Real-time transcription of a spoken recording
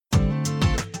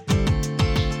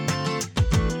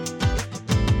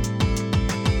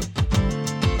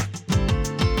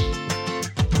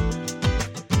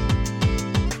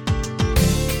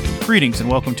Greetings and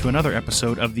welcome to another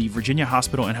episode of the Virginia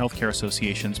Hospital and Healthcare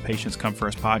Association's Patients Come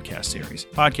First podcast series.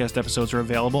 Podcast episodes are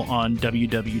available on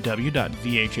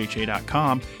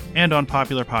www.vhha.com and on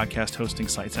popular podcast hosting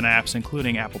sites and apps,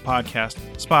 including Apple Podcast,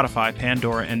 Spotify,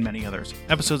 Pandora, and many others.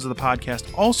 Episodes of the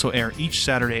podcast also air each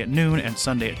Saturday at noon and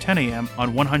Sunday at 10 a.m.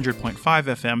 on 100.5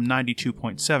 FM,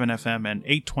 92.7 FM, and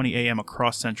 8:20 a.m.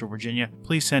 across Central Virginia.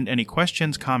 Please send any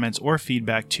questions, comments, or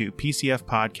feedback to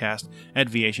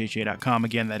pcfpodcast@vhha.com.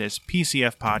 Again, that is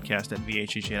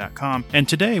pcfpodcast@vhha.com. And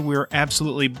today we're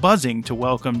absolutely buzzing to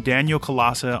welcome Daniel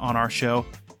Kalasa on our show.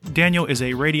 Daniel is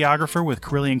a radiographer with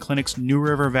Carilion Clinic's New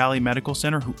River Valley Medical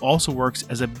Center who also works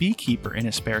as a beekeeper in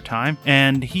his spare time,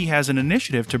 and he has an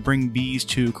initiative to bring bees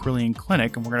to Carilion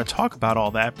Clinic, and we're going to talk about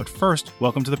all that. But first,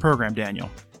 welcome to the program,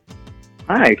 Daniel.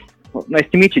 Hi. Well, nice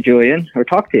to meet you, Julian, or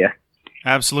talk to you.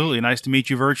 Absolutely. Nice to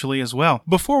meet you virtually as well.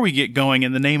 Before we get going,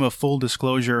 in the name of full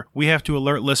disclosure, we have to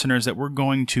alert listeners that we're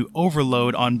going to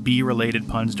overload on bee-related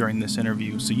puns during this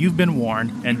interview. So you've been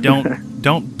warned, and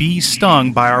don't be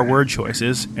stung by our word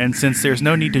choices. And since there's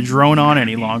no need to drone on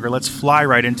any longer, let's fly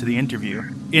right into the interview.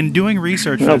 In doing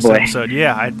research for this episode,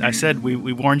 I said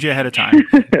we warned you ahead of time.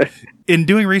 In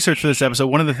doing research for this episode,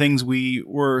 one of the things we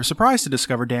were surprised to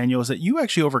discover, Daniel, is that you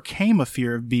actually overcame a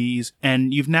fear of bees,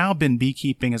 and you've now been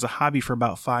beekeeping as a hobby for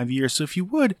about 5 years. So if you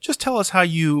would, just tell us how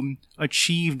you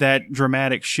achieved that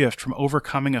dramatic shift from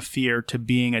overcoming a fear to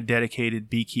being a dedicated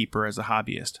beekeeper as a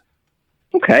hobbyist.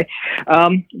 Okay.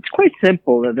 It's quite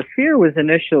simple. The fear was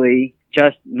initially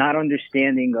just not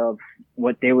understanding of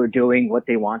what they were doing, what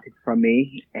they wanted from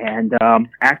me. And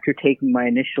after taking my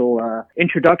initial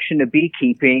introduction to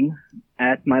beekeeping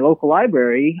at my local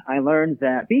library, I learned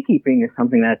that beekeeping is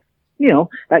something that,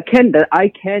 that I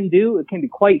can do. It can be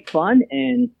quite fun,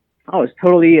 and I was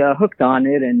totally hooked on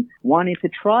it and wanting to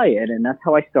try it. And that's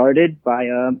how I started, by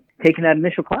taking that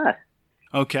initial class.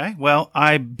 Okay, well,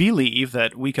 I believe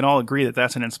that we can all agree that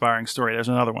that's an inspiring story. There's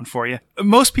another one for you.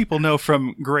 Most people know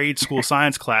from grade school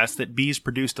science class that bees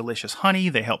produce delicious honey,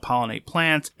 they help pollinate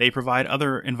plants, they provide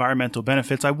other environmental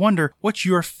benefits. I wonder, what's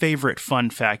your favorite fun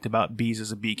fact about bees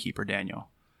as a beekeeper, Daniel?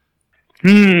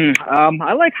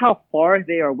 I like how far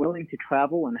they are willing to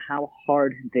travel and how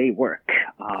hard they work.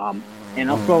 And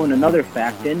I'll throw in another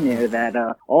fact in there that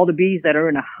all the bees that are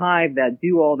in a hive that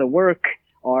do all the work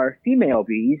are female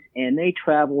bees, and they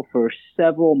travel for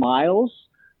several miles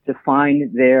to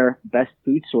find their best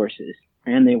food sources.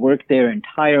 And they work their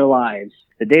entire lives.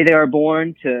 The day they are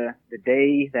born to the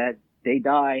day that they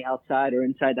die outside or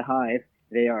inside the hive,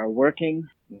 they are working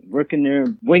their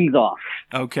wings off.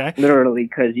 Okay. Literally,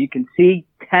 because you can see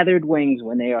tethered wings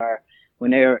when they are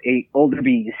older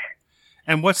bees.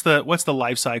 And what's the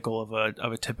life cycle of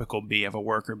a typical bee, of a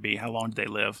worker bee? How long do they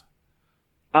live?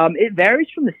 It varies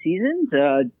from the seasons.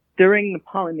 During the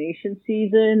pollination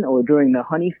season or during the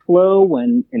honey flow,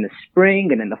 when in the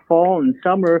spring and in the fall and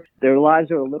summer, their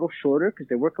lives are a little shorter because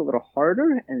they work a little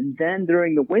harder. And then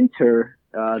during the winter,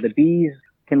 the bees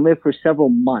can live for several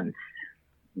months.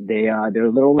 They're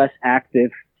a little less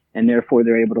active, and therefore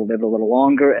they're able to live a little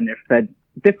longer, and they're fed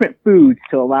different foods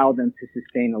to allow them to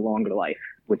sustain a longer life,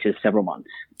 which is several months.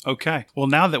 Okay. Well,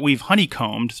 now that we've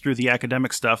honeycombed through the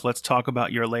academic stuff, let's talk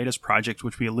about your latest project,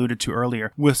 which we alluded to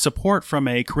earlier. With support from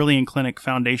a Carilion Clinic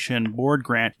Foundation board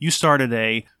grant, you started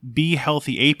a Bee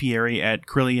Healthy Apiary at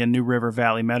Carilion New River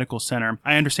Valley Medical Center.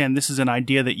 I understand this is an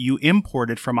idea that you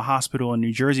imported from a hospital in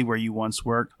New Jersey where you once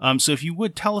worked. So if you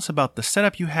would, tell us about the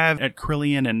setup you have at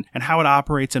Carilion and how it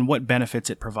operates and what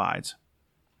benefits it provides.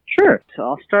 Sure. So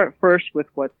I'll start first with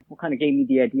what kind of gave me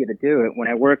the idea to do it. When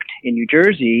I worked in New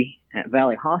Jersey at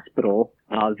Valley Hospital,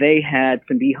 they had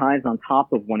some beehives on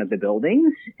top of one of the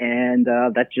buildings, and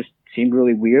that just seemed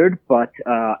really weird. But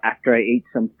after I ate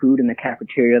some food in the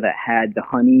cafeteria that had the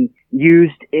honey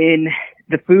used in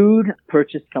the food,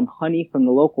 purchased some honey from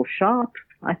the local shop,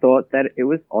 I thought that it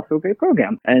was also a great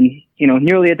program. And,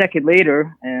 nearly a decade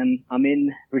later, and I'm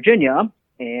in Virginia,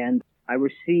 and I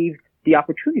received the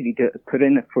opportunity to put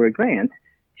in for a grant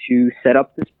to set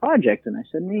up this project. And I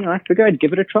said, I figured I'd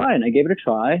give it a try. And I gave it a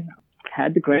try,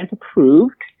 had the grant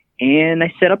approved, and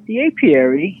I set up the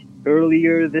apiary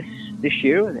earlier this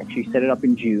year. I actually set it up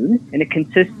in June. And it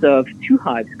consists of 2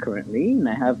 hives currently, and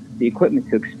I have the equipment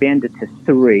to expand it to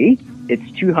 3.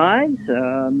 It's 2 hives,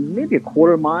 maybe a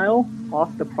quarter mile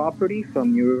off the property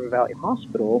from New River Valley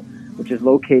Hospital, which is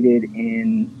located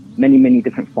in many, many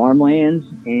different farmlands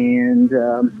and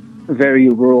very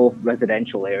rural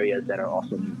residential areas that are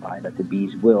also nearby that the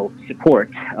bees will support.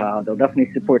 They'll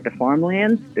definitely support the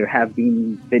farmlands. There have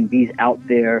been bees out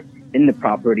there in the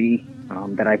property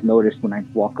that I've noticed when I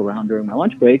walk around during my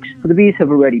lunch breaks. So the bees have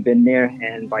already been there,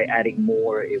 and by adding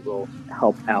more, it will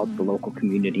help out the local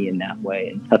community in that way.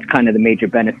 And that's kind of the major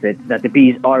benefit that the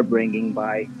bees are bringing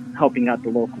by helping out the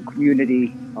local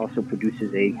community, also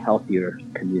produces a healthier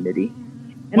community.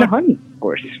 And the honey, of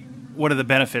course. What are the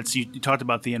benefits? You talked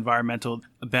about the environmental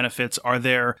benefits. Is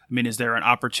there an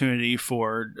opportunity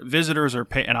for visitors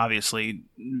and obviously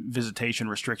visitation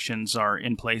restrictions are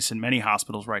in place in many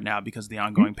hospitals right now because of the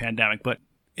ongoing pandemic, but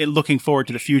looking forward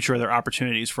to the future, are there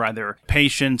opportunities for either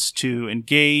patients to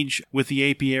engage with the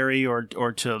apiary or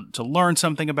to learn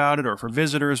something about it, or for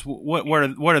visitors? What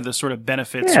are the sort of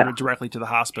benefits sort of directly to the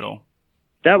hospital?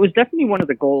 That was definitely one of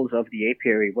the goals of the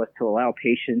apiary, was to allow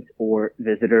patients or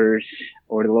visitors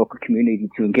or the local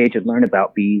community to engage and learn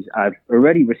about bees. I've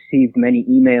already received many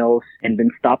emails and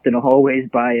been stopped in the hallways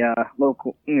by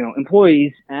local,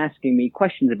 employees asking me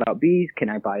questions about bees. Can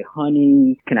I buy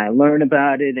honey? Can I learn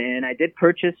about it? And I did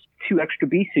purchase 2 extra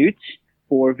bee suits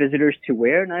for visitors to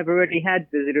wear, and I've already had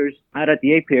visitors out at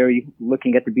the apiary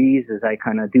looking at the bees as I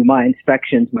kind of do my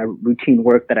inspections, my routine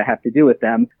work that I have to do with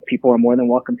them. People are more than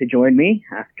welcome to join me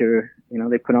after,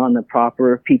 they put on the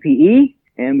proper PPE,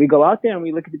 and we go out there and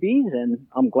we look at the bees, and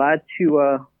I'm glad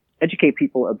to educate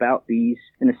people about bees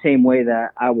in the same way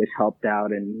that I was helped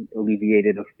out and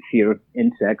alleviated a fear of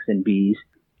insects and bees.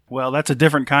 Well, that's a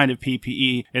different kind of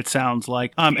PPE, it sounds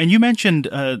like. And you mentioned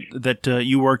that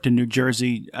you worked in New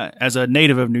Jersey as a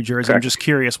native of New Jersey. Correct. I'm just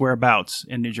curious, whereabouts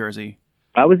in New Jersey?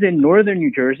 I was in northern New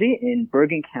Jersey, in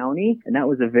Bergen County, and that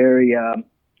was a very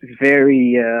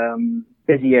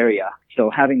busy area. So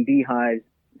having beehives,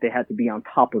 they had to be on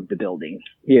top of the building.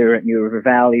 Here at New River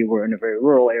Valley, we're in a very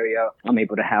rural area. I'm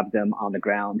able to have them on the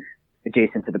ground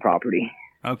adjacent to the property.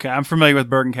 Okay, I'm familiar with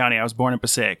Bergen County. I was born in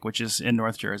Passaic, which is in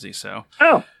North Jersey. So.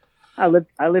 Oh. I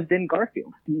lived in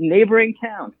Garfield, neighboring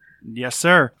town. Yes,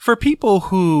 sir. For people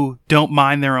who don't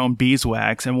mind their own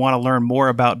beeswax and want to learn more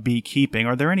about beekeeping,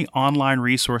 are there any online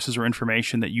resources or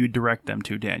information that you direct them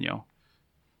to, Daniel?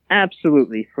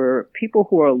 Absolutely. For people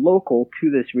who are local to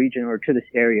this region or to this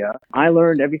area, I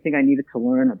learned everything I needed to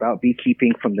learn about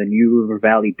beekeeping from the New River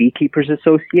Valley Beekeepers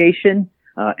Association,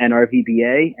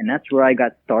 NRVBA, and that's where I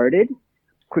got started.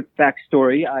 Quick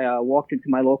backstory, I walked into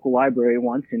my local library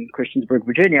once in Christiansburg,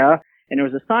 Virginia, and there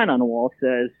was a sign on the wall that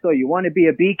says, "So you want to be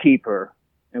a beekeeper?"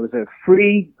 It was a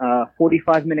free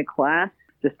 45-minute class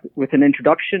just with an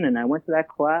introduction, and I went to that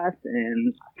class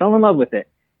and fell in love with it.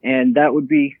 And that would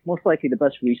be most likely the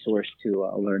best resource to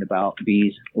learn about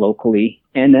bees locally.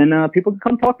 And then people can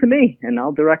come talk to me, and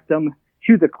I'll direct them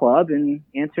to the club and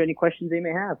answer any questions they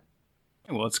may have.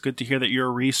 Well, it's good to hear that you're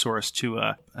a resource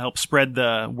to help spread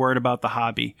the word about the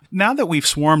hobby. Now that we've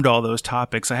swarmed all those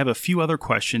topics, I have a few other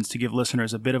questions to give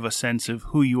listeners a bit of a sense of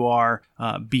who you are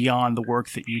beyond the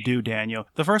work that you do, Daniel.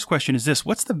 The first question is this: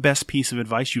 what's the best piece of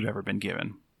advice you've ever been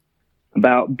given?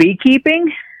 About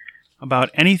beekeeping? About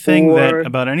anything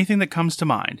that comes to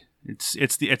mind.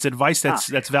 It's advice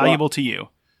that's valuable to you.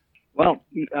 Well,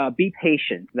 be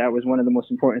patient. That was one of the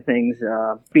most important things.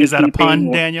 Is that a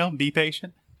pun, Daniel? Be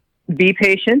patient? Be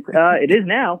patient. It is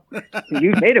now.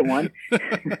 You've made it one.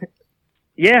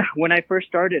 Yeah, when I first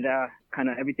started, kind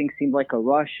of everything seemed like a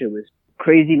rush. It was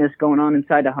craziness going on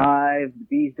inside the hive, the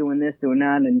bees doing this, doing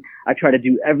that, and I try to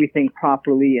do everything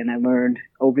properly, and I learned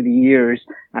over the years,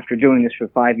 after doing this for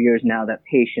 5 years now, that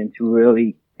patience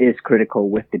really is critical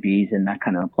with the bees, and that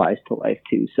kind of applies to life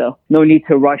too. So no need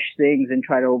to rush things and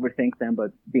try to overthink them,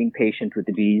 but being patient with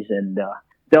the bees, and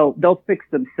they'll fix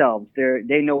themselves.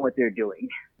 They know what they're doing.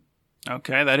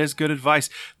 Okay, that is good advice.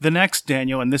 The next,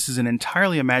 Daniel, and this is an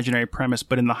entirely imaginary premise,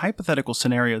 but in the hypothetical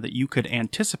scenario that you could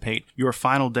anticipate your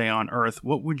final day on Earth,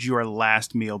 what would your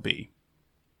last meal be?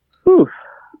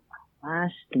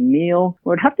 Last meal?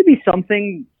 Well, it'd have to be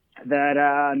something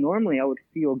that normally I would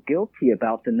feel guilty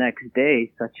about the next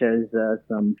day, such as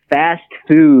some fast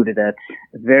food that's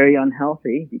very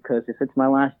unhealthy, because if it's my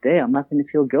last day, I'm not going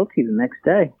to feel guilty the next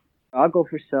day. I'll go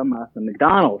for some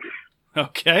McDonald's.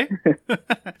 Okay.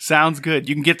 Sounds good.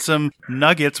 You can get some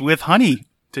nuggets with honey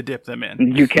to dip them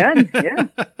in. You can, yeah.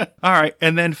 All right.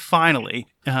 And then finally,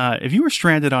 if you were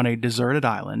stranded on a deserted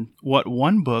island, what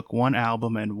one book, one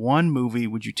album, and one movie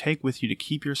would you take with you to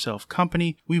keep yourself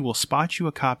company? We will spot you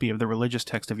a copy of the religious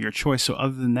text of your choice. So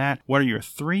other than that, what are your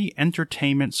 3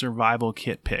 entertainment survival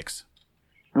kit picks?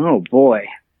 Oh, boy.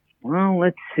 Well,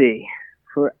 let's see.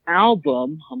 For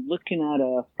album, I'm looking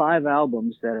at 5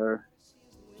 albums that are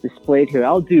displayed here.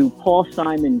 I'll do Paul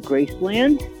Simon,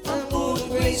 Graceland. I'm going to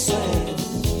Graceland.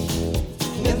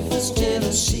 Memphis,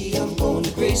 Tennessee, I'm going to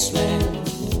Graceland.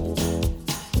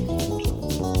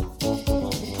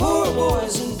 Poor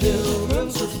boys and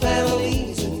pilgrims with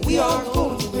families, and we York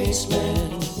on the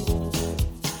wasteland.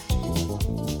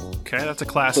 Okay, that's a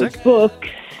classic. For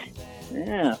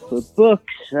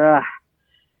books,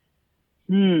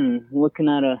 looking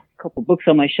at a couple books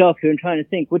on my shelf here and trying to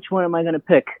think, which one am I going to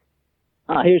pick?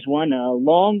 Here's one, A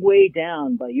Long Way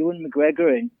Down by Ewan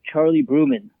McGregor and Charlie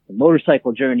Bruman, the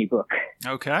motorcycle journey book.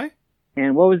 Okay.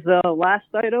 And what was the last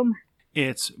item?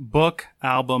 It's book,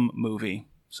 album, movie.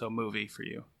 So movie for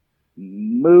you.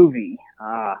 Movie.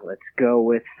 Let's go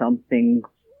with something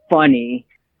funny.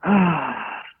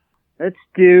 Let's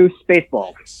do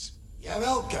Spaceballs. You're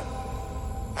welcome.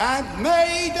 And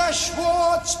may the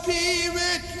Schwartz be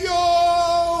with you.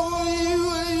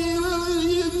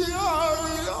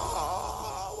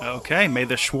 Okay, may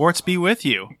the Schwartz be with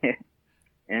you.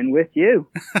 And with you.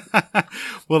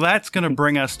 Well, that's going to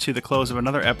bring us to the close of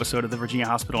another episode of the Virginia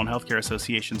Hospital and Healthcare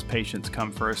Association's Patients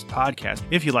Come First podcast.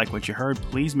 If you like what you heard,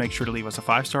 please make sure to leave us a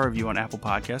 5-star review on Apple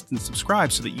Podcasts and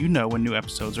subscribe so that you know when new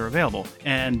episodes are available.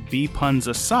 And bee puns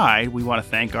aside, we want to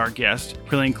thank our guest,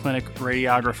 Prillian Clinic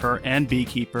radiographer and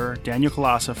beekeeper, Daniel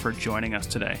Kalasa, for joining us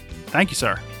today. Thank you,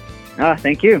 sir.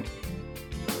 Thank you.